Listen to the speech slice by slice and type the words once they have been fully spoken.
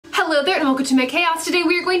Hello there and welcome to my chaos. Today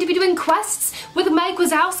we are going to be doing quests with Mike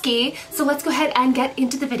Wazowski. So let's go ahead and get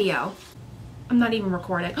into the video. I'm not even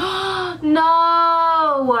recording. No! Oh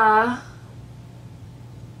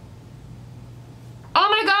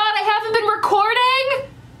my god, I haven't been recording?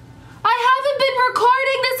 I haven't been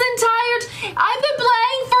recording this entire I've been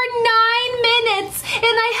playing for 9 minutes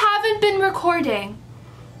and I haven't been recording.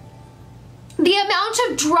 The amount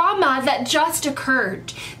of drama that just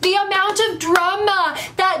occurred. The amount of drama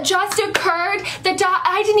that just occurred that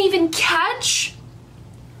I didn't even catch.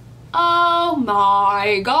 Oh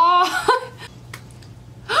my god.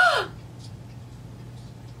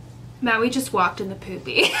 Maui just walked in the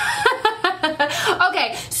poopy.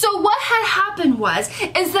 Okay, so what had happened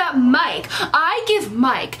is that I give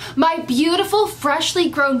Mike my beautiful freshly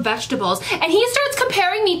grown vegetables and he starts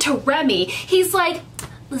comparing me to Remy. He's like,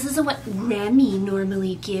 this isn't what Remy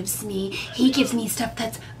normally gives me. He gives me stuff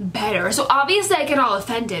that's better. So obviously I get all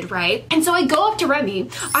offended, right? And so I go up to Remy.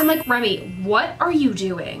 I'm like, Remy, what are you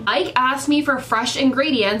doing? Ike asked me for fresh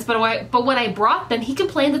ingredients, but when I brought them, he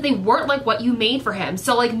complained that they weren't like what you made for him.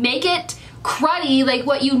 So like make it cruddy like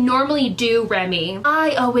what you normally do, Remy.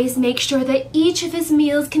 I always make sure that each of his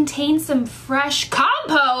meals contains some fresh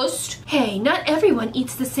compost. Hey, not everyone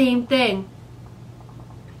eats the same thing.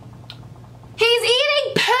 He's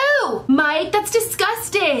eating poo! Mike, that's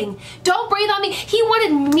disgusting. Don't breathe on me. He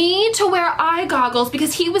wanted me to wear eye goggles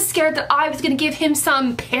because he was scared that I was gonna give him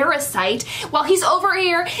some parasite while he's over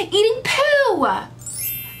here eating poo.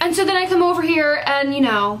 And so then I come over here and, you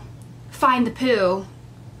know, find the poo.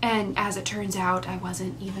 And as it turns out, I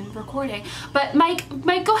wasn't even recording. But Mike,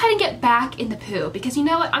 go ahead and get back in the poo because you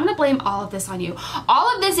know what? I'm gonna blame all of this on you.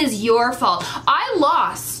 All of this is your fault. I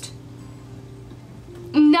lost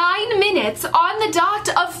 9 minutes on the dot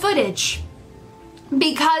of footage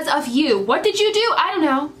because of you. What did you do? I don't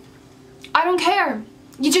know. I don't care.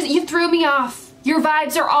 You threw me off. Your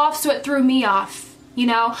vibes are off, so it threw me off. You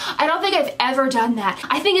know, I don't think I've ever done that.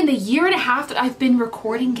 I think in the 1.5 years that I've been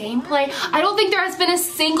recording gameplay, I don't think there has been a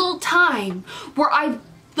single time where I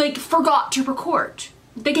like forgot to record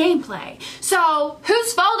the gameplay. So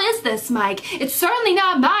whose fault is this, Mike? It's certainly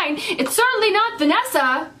not mine. It's certainly not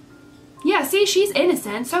Vanessa. Yeah, see, she's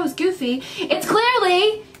innocent, so is Goofy. It's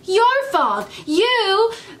clearly your fault.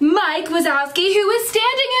 You, Mike Wazowski, who is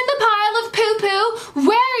standing in the pile of poo-poo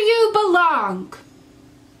where you belong.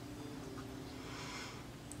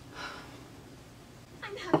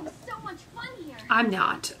 I'm having so much fun here. I'm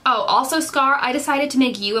not. Oh, also, Scar, I decided to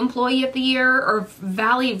make you Employee of the Year or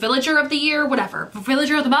Villager of the Year, whatever.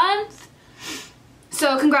 Villager of the Month.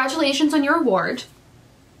 So, congratulations on your award.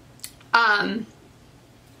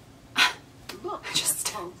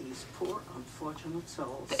 Just all these poor unfortunate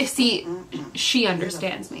souls. See, she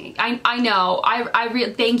understands me. I know.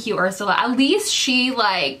 Thank you, Ursula. At least she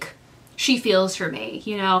feels for me,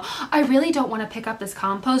 you know. I really don't want to pick up this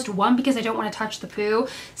compost. One, because I don't want to touch the poo.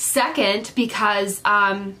 Second, because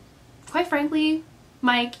quite frankly,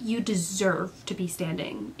 Mike, you deserve to be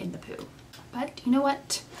standing in the poo. But you know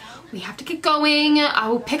what? We have to get going. I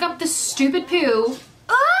will pick up this stupid poo.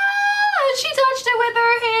 She touched it with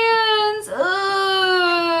her hands.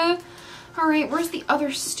 All right, where's the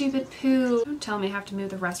other stupid poo? Don't tell me I have to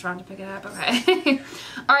move the restaurant to pick it up. Okay.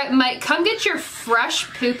 All right, Mike, come get your fresh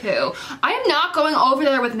poo-poo. I am not going over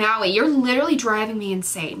there with Maui. You're literally driving me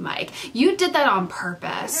insane, Mike. You did that on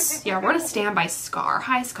purpose. Yeah, we're gonna stand by Scar.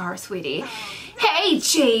 Hi, Scar, sweetie. Hey,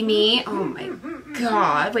 Jamie. Oh my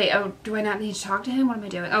god. Wait, oh, do I not need to talk to him? What am I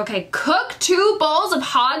doing? Okay, cook 2 bowls of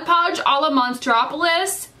hodgepodge a la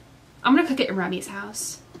Monstropolis. I'm gonna cook it in Remy's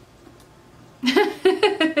house.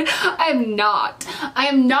 I am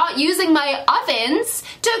not using my ovens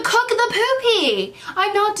to cook the poopy.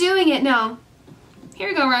 I'm not doing it, no. Here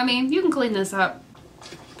you go, Remy. You can clean this up.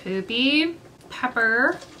 Poopy,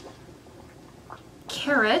 pepper,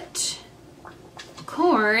 carrot,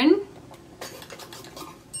 corn.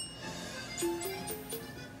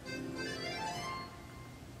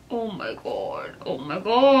 Oh my god. Oh my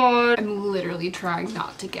god. I'm literally trying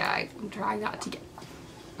not to gag. I'm trying not to gag.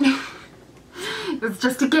 It's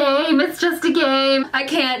just a game. It's just a game. I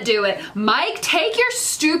can't do it. Mike, take your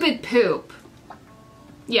stupid poop.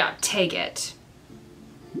 Yeah, take it.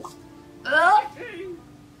 Ugh.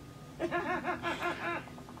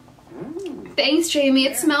 Thanks, Jamie.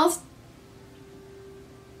 It smells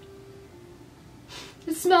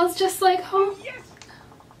just like home.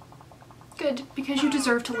 Good, because you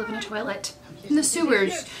deserve to live in a toilet. In the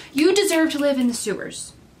sewers. You deserve to live in the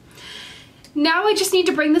sewers. Now I just need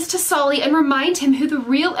to bring this to Sully and remind him who the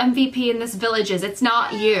real MVP in this village is. It's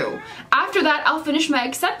not you. After that, I'll finish my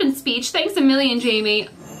acceptance speech. Thanks a million, Jamie.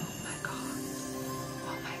 Oh my god.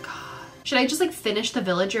 Oh my god. Should I just like finish the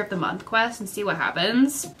Villager of the Month quest and see what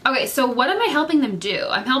happens? Okay, so what am I helping them do?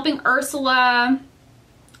 I'm helping Ursula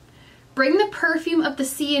bring the perfume of the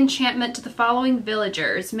sea enchantment to the following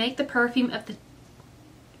villagers. Make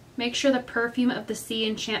sure the perfume of the sea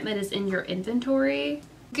enchantment is in your inventory.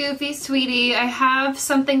 Goofy, sweetie, I have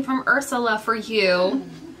something from Ursula for you.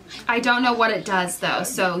 I don't know what it does though,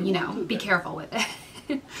 so you know, be careful with it.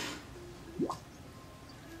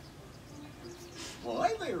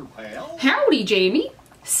 Hi there, pal. Howdy, Jamie.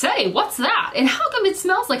 Say, what's that? And how come it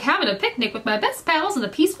smells like having a picnic with my best pals in a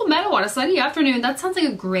peaceful meadow on a sunny afternoon? That sounds like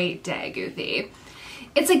a great day, Goofy.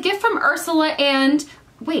 It's a gift from Ursula and...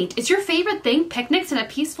 Wait, is your favorite thing picnics in a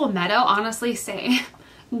peaceful meadow? Honestly, say...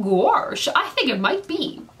 Gosh, I think it might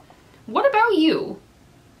be. What about you?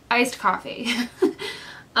 Iced coffee.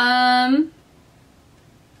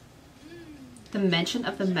 The mention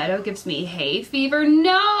of the meadow gives me hay fever.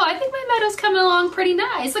 No, I think my meadow's coming along pretty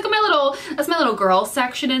nice. Look at that's my little girl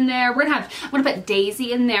section in there. I'm gonna put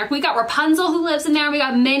Daisy in there. We got Rapunzel who lives in there. We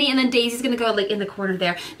got Minnie, and then Daisy's gonna go like in the corner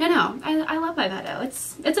there. No, I love my meadow.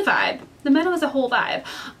 It's a vibe. The meadow is a whole vibe.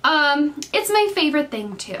 It's my favorite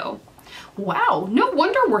thing too. Wow, no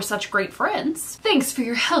wonder we're such great friends. Thanks for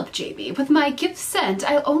your help, JB. With my gift sent,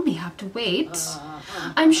 I'll only have to wait.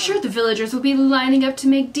 I'm sure the villagers will be lining up to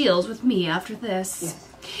make deals with me after this.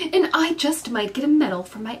 And I just might get a medal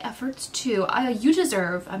for my efforts too. You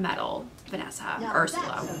deserve a medal, Vanessa,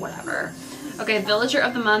 Ursula, whatever. Okay, Villager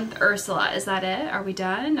of the Month, Ursula. Is that it? Are we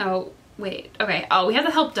done? Oh, wait. Okay. Oh, we have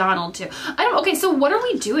to help Donald too. Okay, so what are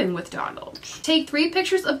we doing with Donald? Take 3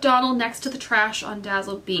 pictures of Donald next to the trash on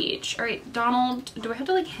Dazzle Beach. All right, Donald, do I have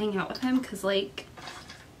to like hang out with him? Cause like,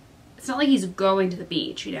 it's not like he's going to the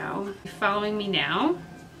beach, you know? You following me now?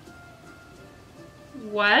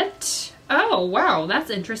 What? Oh, wow, that's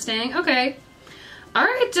interesting. Okay. All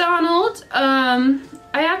right, Donald. I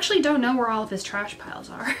actually don't know where all of his trash piles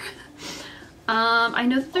are. I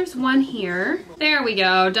know that there's one here. There we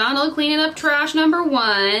go. Donald cleaning up trash number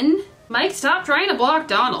 1. Mike, stop trying to block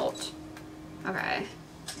Donald. Okay.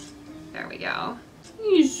 There we go.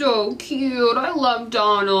 He's so cute. I love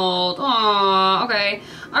Donald. Aww. Okay.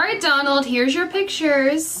 All right, Donald, here's your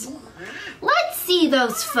pictures. Let's see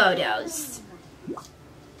those photos.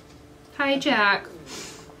 Hi, Jack.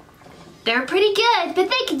 They're pretty good, but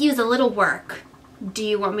they could use a little work. Do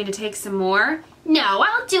you want me to take some more? No,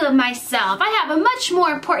 I'll do it myself. I have a much more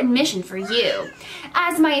important mission for you.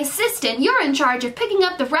 As my assistant, you're in charge of picking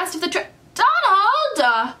up the rest of the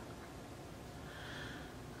Donald!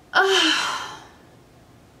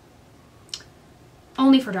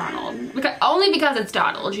 Only for Donald. Only because it's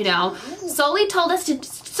Donald, you know. Sully told us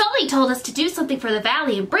to do something for the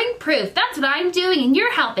valley and bring proof. That's what I'm doing and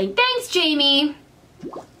you're helping. Thanks, Jamie.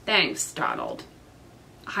 Thanks, Donald.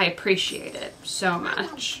 I appreciate it so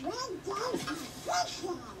much.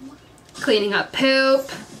 Cleaning up poop,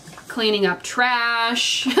 cleaning up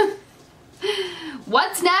trash.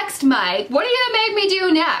 What's next, Mike? What are you gonna make me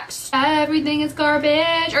do next? Everything is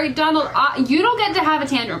garbage. All right, Donald, you don't get to have a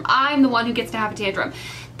tantrum. I'm the one who gets to have a tantrum.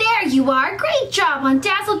 There you are. Great job on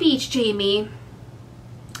Dazzle Beach, Jamie.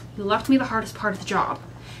 You left me the hardest part of the job.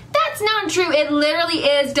 That's not true. It literally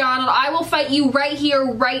is, Donald. I will fight you right here,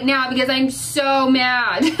 right now, because I'm so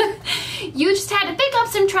mad. You just had to pick up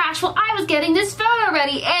some trash while I was getting this photo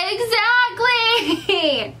ready.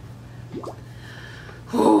 Exactly!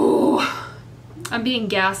 Ooh. I'm being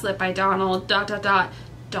gaslit by Donald. ...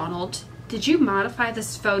 Donald, did you modify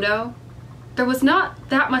this photo? There was not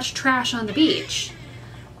that much trash on the beach.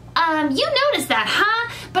 You noticed that, huh?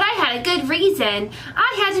 But I had a good reason.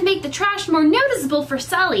 I had to make the trash more noticeable for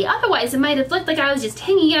Sully. Otherwise, it might have looked like I was just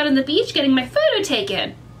hanging out on the beach getting my photo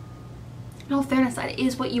taken. In all fairness, that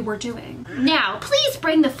is what you were doing. Now, please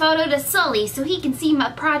bring the photo to Sully so he can see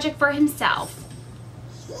my project for himself.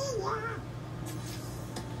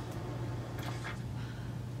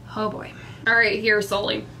 Oh boy. All right, here,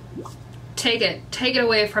 Sully. Take it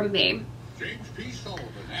away from me. James P. Sullivan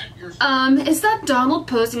at your... Is that Donald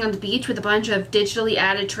posing on the beach with a bunch of digitally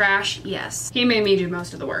added trash? Yes. He made me do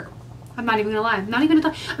most of the work. I'm not even gonna lie. I'm not even gonna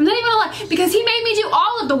lie, because he made me do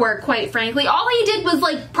all of the work, quite frankly. All he did was,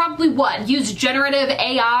 like, probably what? Use generative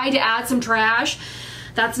AI to add some trash?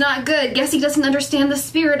 That's not good. Guess he doesn't understand the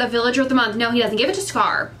spirit of Villager of the Month. No, he doesn't. Give it to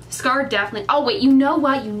Scar. Scar definitely... Oh, wait, you know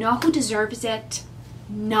what? You know who deserves it?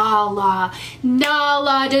 Nala.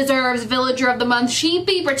 Nala deserves Villager of the Month. She'd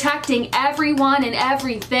be protecting everyone and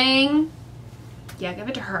everything. Yeah, give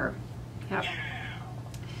it to her. Yep.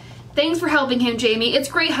 Thanks for helping him, Jamie. It's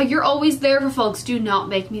great how you're always there for folks. Do not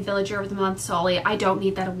make me Villager of the Month, Sully. I don't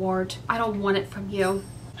need that award. I don't want it from you.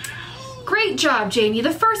 Great job, Jamie.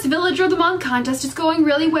 The first Villager of the Month contest is going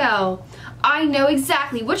really well. I know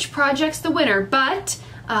exactly which project's the winner, but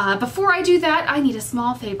before I do that, I need a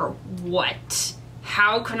small favor. What?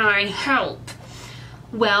 How can I help?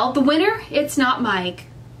 Well, the winner, it's not Mike.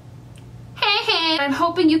 Hey, I'm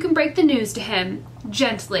hoping you can break the news to him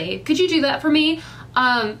gently. Could you do that for me?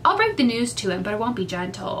 I'll break the news to him, but I won't be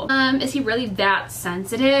gentle. Is he really that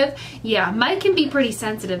sensitive? Yeah, Mike can be pretty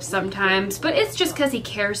sensitive sometimes, but it's just because he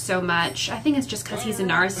cares so much. I think it's just because he's a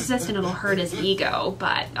narcissist and it'll hurt his ego,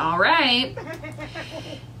 but alright.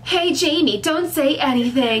 Hey, Jamie, don't say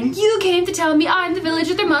anything. You came to tell me I'm the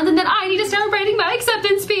Villager of the Month and that I need to start writing my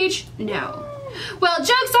acceptance speech. No. Well,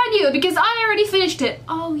 joke's on you because I already finished it.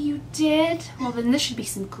 Oh, you did? Well, then this should be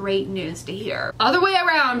some great news to hear. Other way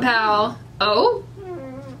around, pal. Oh?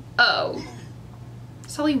 Oh.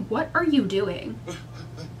 Sully, what are you doing?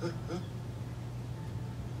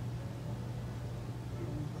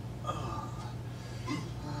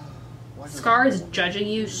 Scar is judging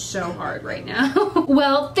you so hard right now.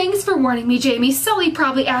 Well, thanks for warning me, Jamie. Sully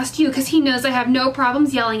probably asked you because he knows I have no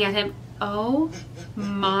problems yelling at him. Oh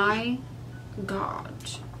my God.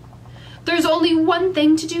 There's only one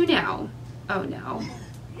thing to do now. Oh no.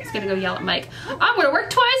 He's gonna go yell at Mike. I'm gonna work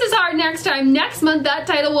twice as hard next time. Next month, that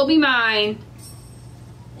title will be mine.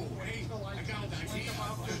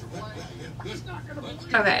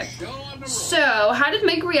 Okay, so how did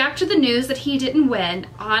Mike react to the news that he didn't win?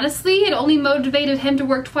 Honestly, it only motivated him to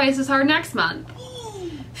work twice as hard next month.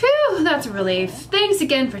 Phew, that's a relief. Thanks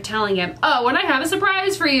again for telling him. Oh, and I have a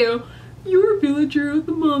surprise for you. You're Villager of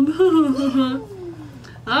the Month. Oh,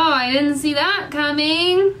 I didn't see that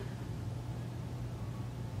coming.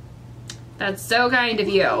 That's so kind of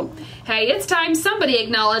you. Hey, it's time somebody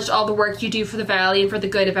acknowledged all the work you do for the Valley and for the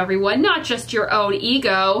good of everyone, not just your own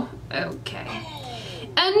ego. Okay.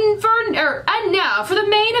 And now for the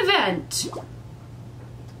main event.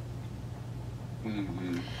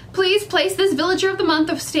 Please place this Villager of the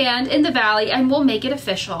Month stand in the Valley and we'll make it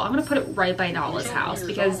official. I'm gonna put it right by Nala's house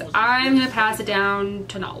because I'm gonna pass it down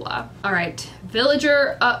to Nala. All right,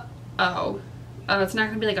 Villager, oh, it's not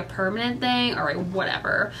gonna be like a permanent thing. All right,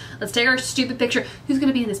 whatever. Let's take our stupid picture. Who's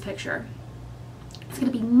gonna be in this picture? It's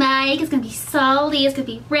gonna be Mike, it's gonna be Sully, it's gonna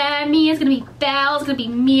be Remy, it's gonna be Belle, it's gonna be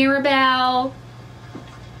Mirabelle.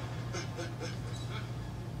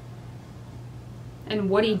 And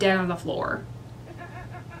Woody dead on the floor.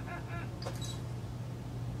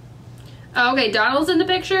 Oh, okay, Donald's in the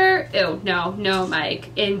picture. Ew, no,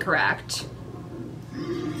 Mike. Incorrect.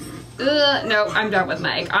 No, I'm done with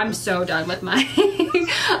Mike. I'm so done with Mike.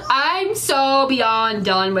 I'm so beyond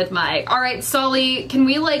done with Mike. All right, Sully, can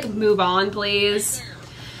we like move on, please?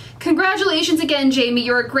 Congratulations again, Jamie.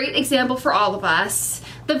 You're a great example for all of us.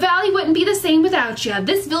 The Valley wouldn't be the same without you.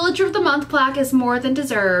 This Villager of the Month plaque is more than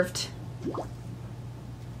deserved.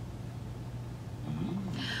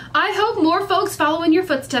 I hope more folks follow in your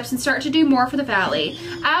footsteps and start to do more for the Valley.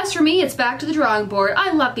 As for me, it's back to the drawing board.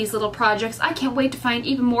 I love these little projects. I can't wait to find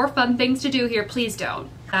even more fun things to do here. Please don't.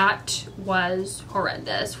 That was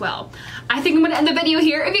horrendous. Well, I think I'm going to end the video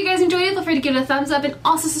here. If you guys enjoyed it, feel free to give it a thumbs up and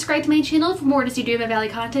also subscribe to my channel for more Disney Dreamlight Valley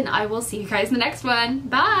content. I will see you guys in the next one.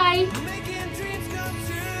 Bye!